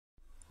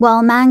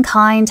While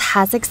mankind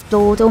has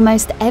explored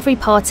almost every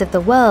part of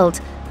the world,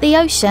 the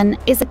ocean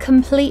is a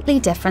completely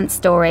different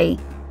story.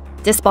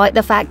 Despite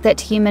the fact that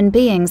human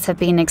beings have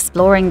been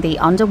exploring the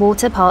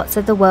underwater parts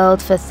of the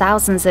world for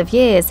thousands of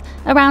years,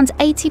 around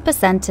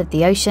 80% of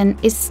the ocean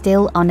is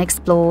still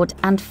unexplored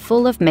and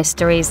full of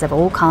mysteries of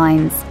all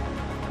kinds.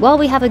 While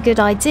we have a good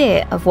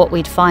idea of what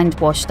we'd find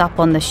washed up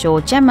on the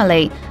shore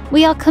generally,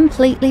 we are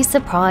completely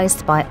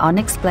surprised by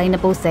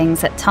unexplainable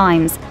things at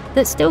times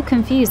that still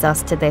confuse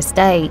us to this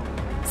day,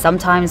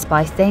 sometimes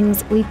by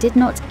things we did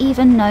not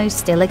even know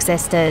still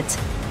existed.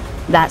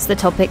 That's the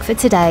topic for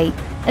today.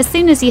 As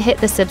soon as you hit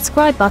the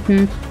subscribe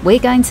button, we're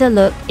going to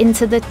look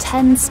into the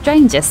 10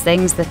 strangest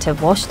things that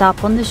have washed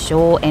up on the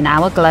shore in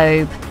our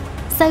globe.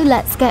 So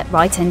let's get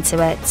right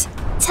into it.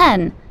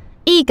 10.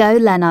 Ego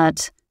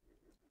Leonard.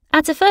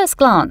 At a first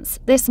glance,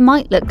 this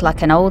might look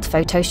like an old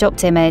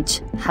photoshopped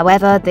image.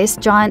 However, this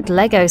giant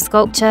Lego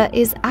sculpture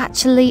is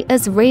actually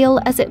as real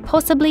as it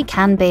possibly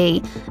can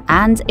be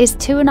and is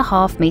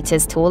 2.5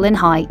 meters tall in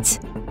height.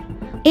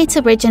 It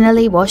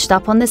originally washed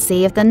up on the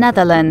Sea of the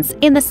Netherlands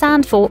in the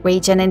Zandvoort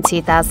region in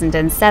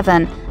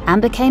 2007 and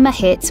became a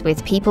hit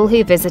with people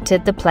who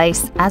visited the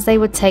place as they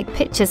would take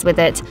pictures with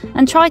it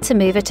and try to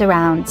move it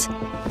around.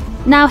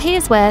 Now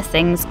here's where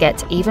things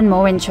get even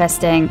more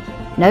interesting.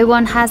 No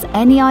one has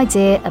any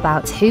idea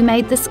about who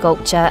made the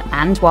sculpture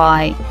and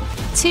why.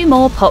 2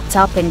 more popped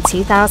up in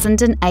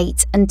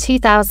 2008 and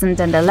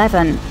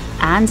 2011,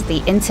 and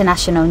the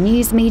international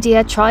news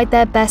media tried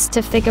their best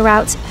to figure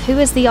out who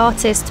is the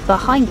artist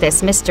behind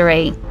this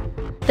mystery.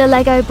 The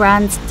Lego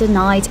brand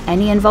denied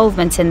any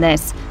involvement in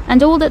this,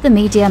 and all that the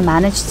media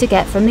managed to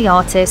get from the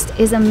artist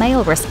is a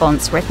mail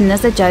response written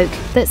as a joke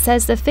that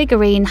says the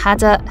figurine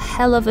had a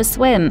hell of a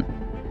swim.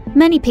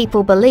 Many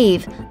people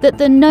believe that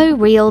the "No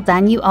real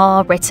than you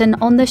are" written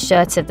on the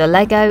shirt of the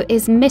Lego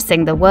is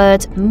missing the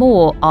word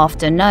 "more"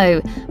 after "no",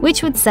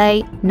 which would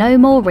say "no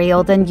more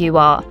real than you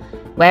are",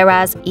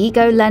 whereas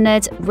Ego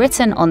Leonard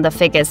written on the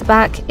figure's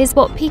back is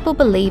what people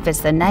believe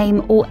is the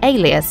name or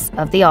alias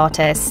of the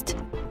artist.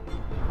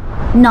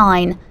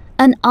 9.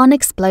 An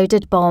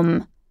unexploded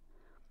bomb.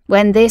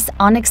 When this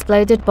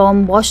unexploded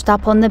bomb washed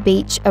up on the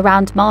beach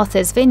around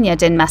Martha's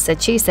Vineyard in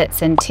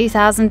Massachusetts in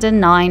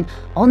 2009,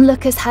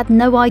 onlookers had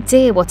no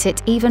idea what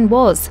it even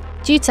was,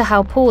 due to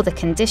how poor the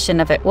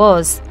condition of it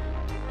was.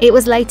 It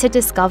was later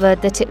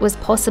discovered that it was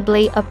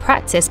possibly a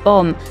practice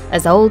bomb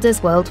as old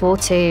as World War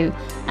II,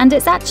 and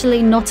it's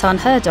actually not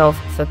unheard of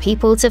for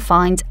people to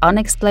find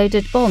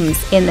unexploded bombs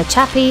in the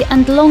Chappie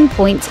and Long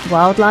Point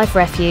Wildlife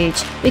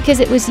Refuge because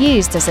it was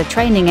used as a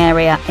training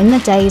area in the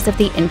days of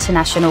the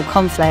international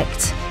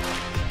conflict.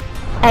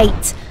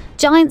 8.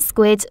 Giant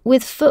squid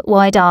with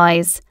foot-wide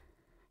eyes.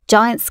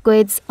 Giant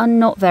squids are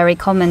not very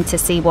common to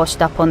see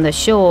washed up on the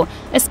shore,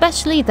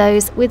 especially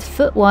those with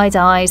foot-wide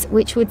eyes,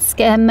 which would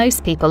scare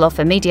most people off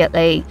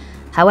immediately.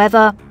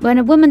 However, when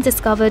a woman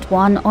discovered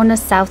one on a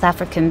South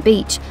African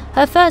beach,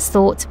 her first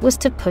thought was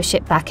to push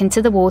it back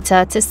into the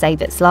water to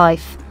save its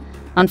life.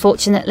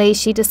 Unfortunately,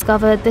 she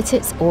discovered that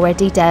it's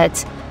already dead.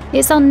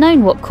 It's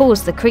unknown what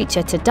caused the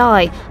creature to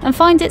die and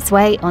find its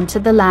way onto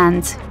the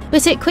land,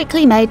 but it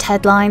quickly made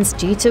headlines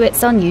due to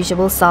its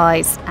unusual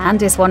size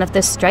and is one of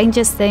the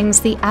strangest things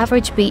the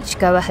average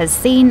beachgoer has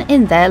seen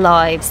in their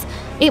lives.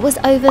 It was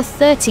over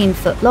 13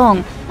 foot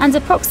long and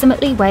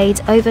approximately weighed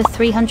over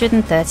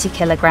 330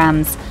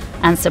 kilograms.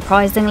 And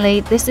surprisingly,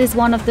 this is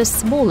one of the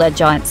smaller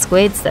giant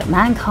squids that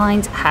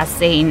mankind has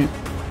seen.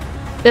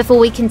 Before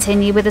we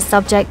continue with a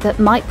subject that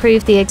might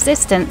prove the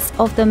existence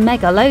of the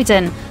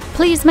Megalodon,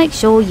 please make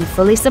sure you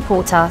fully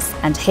support us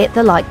and hit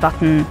the like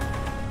button.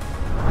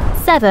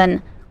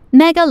 7.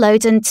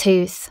 Megalodon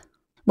tooth.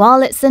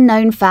 While it's a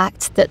known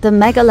fact that the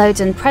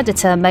Megalodon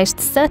predator most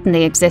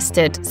certainly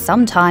existed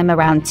sometime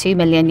around 2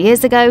 million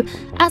years ago,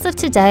 as of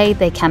today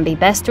they can be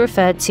best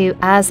referred to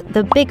as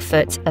the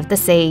Bigfoot of the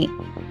sea.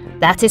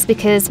 That is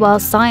because while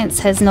science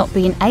has not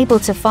been able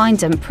to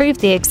find and prove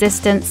the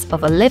existence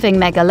of a living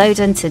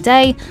Megalodon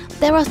today,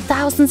 there are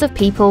thousands of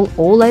people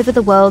all over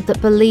the world that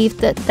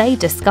believe that they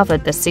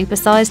discovered the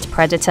supersized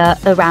predator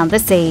around the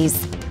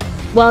seas.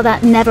 While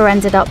that never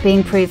ended up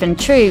being proven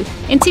true,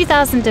 in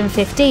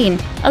 2015,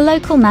 a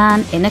local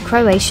man in a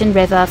Croatian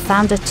river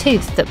found a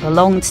tooth that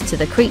belonged to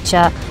the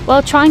creature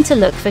while trying to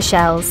look for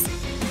shells.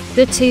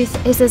 The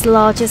tooth is as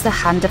large as the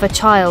hand of a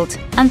child,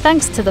 and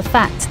thanks to the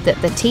fact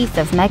that the teeth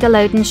of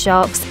Megalodon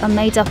sharks are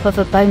made up of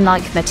a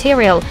bone-like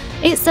material,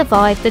 it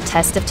survived the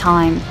test of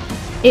time.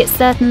 It's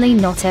certainly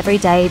not every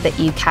day that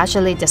you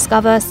casually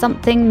discover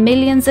something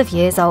millions of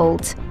years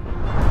old.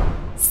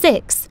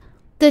 6.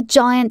 The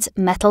giant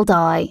metal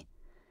die.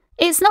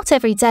 It's not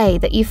every day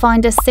that you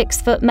find a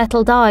 6-foot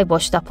metal die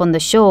washed up on the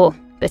shore,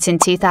 but in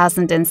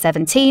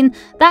 2017,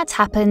 that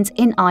happened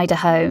in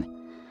Idaho.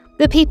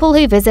 The people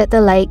who visit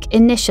the lake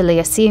initially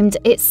assumed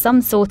it's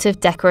some sort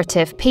of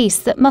decorative piece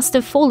that must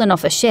have fallen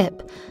off a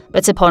ship,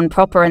 but upon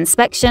proper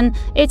inspection,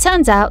 it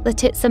turns out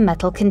that it's a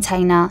metal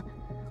container.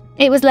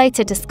 It was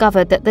later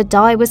discovered that the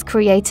dye was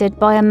created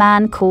by a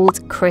man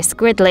called Chris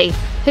Gridley,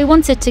 who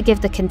wanted to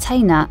give the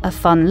container a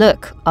fun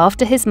look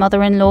after his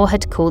mother-in-law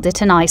had called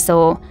it an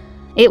eyesore.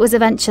 It was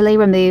eventually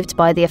removed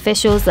by the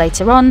officials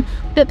later on,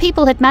 but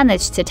people had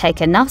managed to take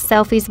enough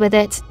selfies with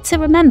it to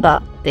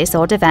remember this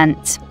odd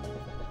event.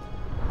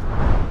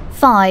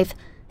 5.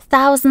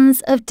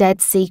 Thousands of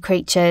dead sea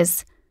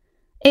creatures.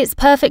 It's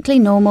perfectly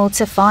normal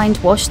to find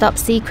washed-up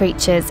sea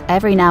creatures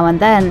every now and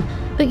then,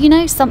 but you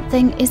know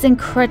something is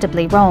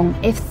incredibly wrong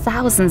if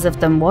thousands of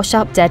them wash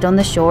up dead on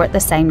the shore at the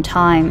same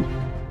time.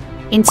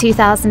 In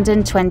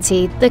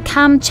 2020, the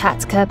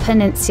Kamchatka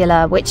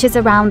Peninsula, which is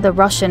around the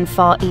Russian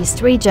Far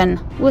East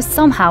region, was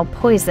somehow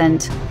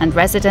poisoned, and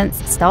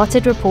residents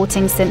started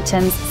reporting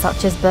symptoms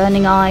such as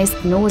burning eyes,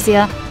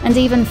 nausea, and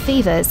even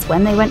fevers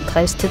when they went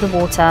close to the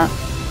water.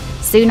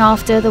 Soon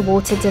after, the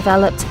water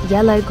developed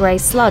yellow-grey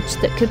sludge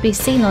that could be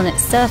seen on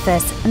its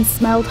surface and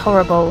smelled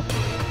horrible,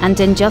 and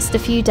in just a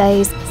few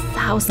days,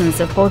 thousands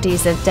of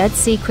bodies of dead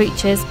sea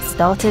creatures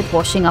started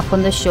washing up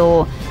on the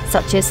shore,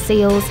 such as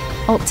seals,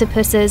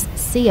 octopuses,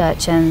 sea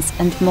urchins,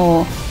 and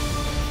more.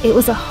 It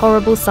was a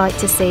horrible sight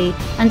to see,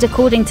 and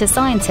according to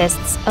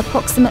scientists,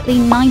 approximately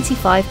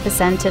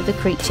 95% of the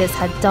creatures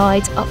had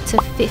died up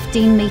to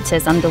 15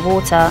 meters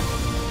underwater.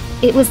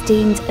 It was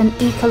deemed an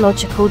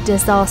ecological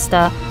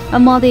disaster,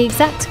 and while the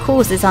exact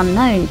cause is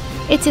unknown,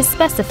 it is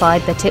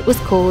specified that it was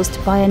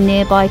caused by a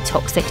nearby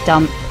toxic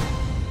dump.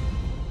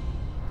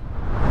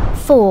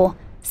 4.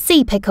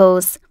 Sea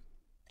pickles.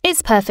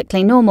 It's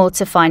perfectly normal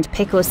to find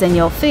pickles in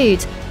your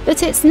food,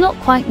 but it's not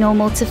quite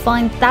normal to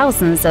find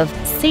thousands of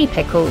sea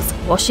pickles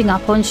washing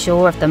up on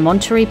shore of the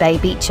Monterey Bay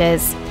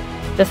beaches.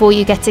 Before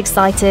you get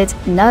excited,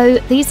 no,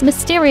 these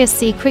mysterious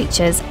sea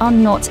creatures are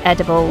not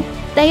edible.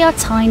 They are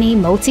tiny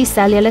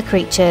multicellular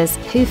creatures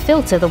who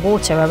filter the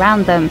water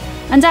around them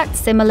and act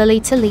similarly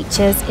to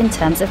leeches in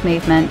terms of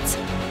movement.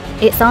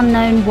 It's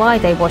unknown why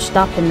they washed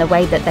up in the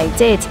way that they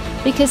did,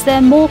 because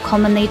they're more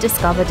commonly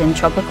discovered in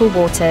tropical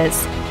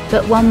waters.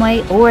 But one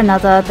way or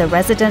another, the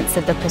residents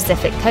of the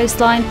Pacific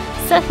coastline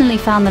certainly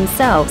found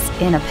themselves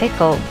in a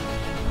pickle.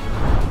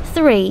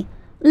 3.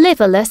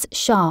 Liverless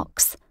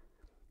sharks.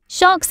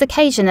 Sharks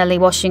occasionally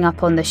washing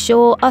up on the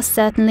shore are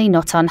certainly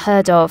not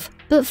unheard of,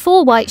 but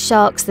 4 white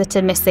sharks that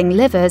are missing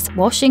livers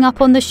washing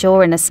up on the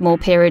shore in a small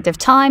period of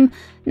time,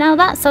 now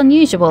that's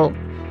unusual.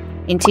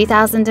 In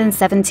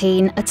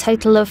 2017, a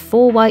total of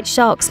 4 white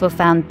sharks were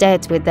found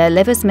dead with their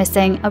livers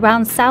missing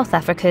around South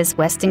Africa's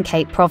Western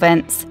Cape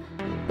province.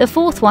 The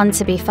 4th one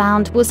to be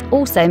found was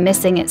also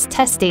missing its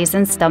testes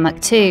and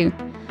stomach too,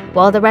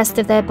 while the rest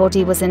of their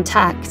body was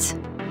intact.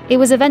 It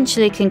was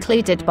eventually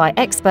concluded by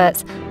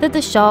experts that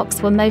the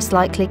sharks were most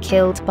likely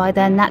killed by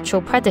their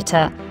natural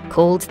predator,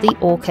 called the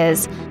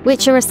orcas,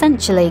 which are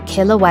essentially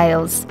killer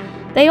whales.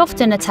 They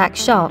often attack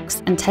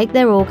sharks and take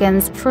their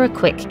organs for a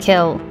quick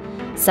kill.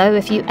 So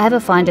if you ever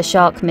find a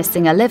shark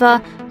missing a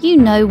liver, you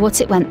know what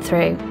it went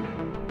through.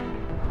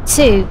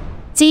 2.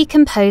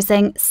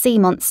 Decomposing Sea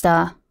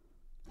Monster.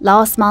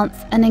 Last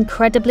month, an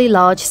incredibly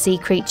large sea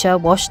creature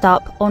washed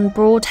up on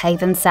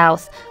Broadhaven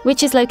South,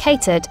 which is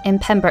located in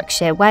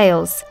Pembrokeshire,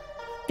 Wales.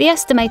 The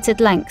estimated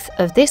length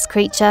of this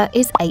creature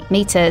is 8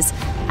 meters,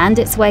 and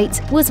its weight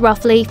was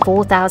roughly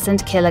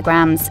 4,000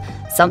 kilograms,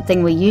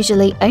 something we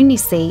usually only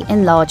see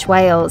in large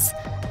whales.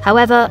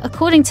 However,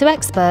 according to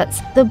experts,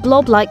 the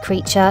blob-like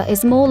creature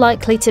is more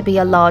likely to be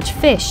a large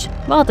fish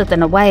rather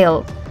than a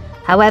whale.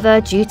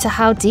 However, due to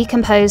how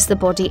decomposed the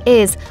body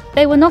is,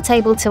 they were not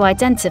able to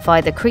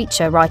identify the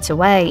creature right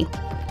away.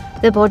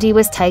 The body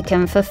was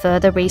taken for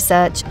further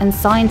research, and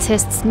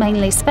scientists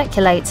mainly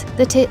speculate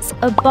that it's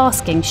a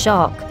basking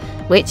shark,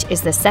 which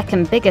is the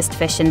second biggest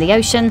fish in the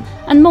ocean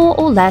and more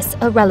or less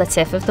a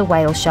relative of the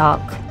whale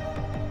shark.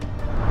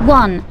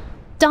 1.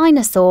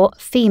 Dinosaur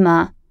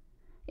femur.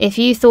 If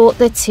you thought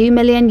the 2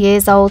 million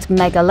years old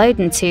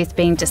Megalodon tooth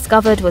being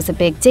discovered was a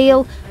big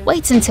deal,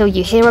 wait until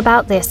you hear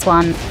about this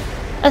one.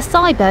 A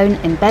thigh bone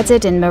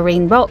embedded in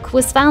marine rock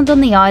was found on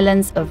the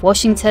islands of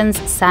Washington's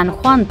San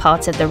Juan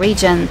part of the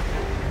region.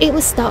 It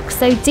was stuck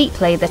so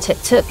deeply that it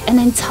took an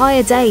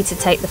entire day to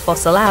take the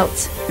fossil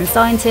out, and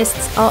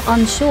scientists are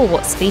unsure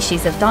what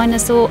species of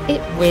dinosaur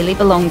it really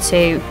belonged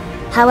to.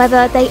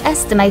 However, they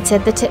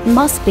estimated that it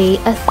must be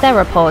a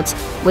theropod,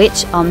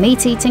 which are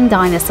meat-eating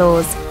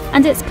dinosaurs,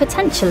 and it's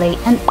potentially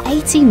an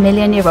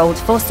 80-million-year-old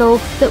fossil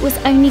that was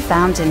only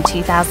found in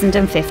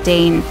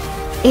 2015.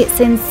 It's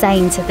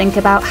insane to think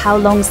about how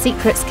long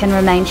secrets can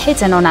remain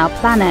hidden on our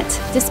planet,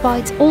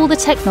 despite all the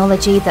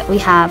technology that we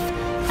have.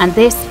 And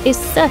this is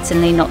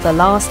certainly not the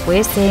last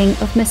we're seeing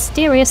of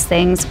mysterious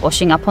things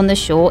washing up on the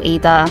shore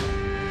either.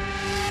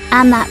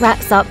 And that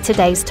wraps up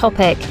today's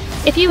topic.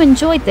 If you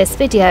enjoyed this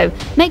video,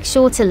 make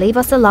sure to leave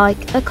us a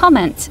like, a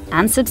comment,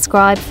 and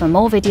subscribe for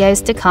more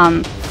videos to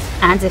come.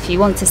 And if you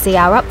want to see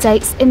our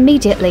updates,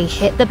 immediately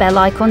hit the bell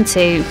icon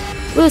too.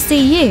 We'll see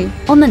you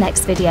on the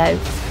next video.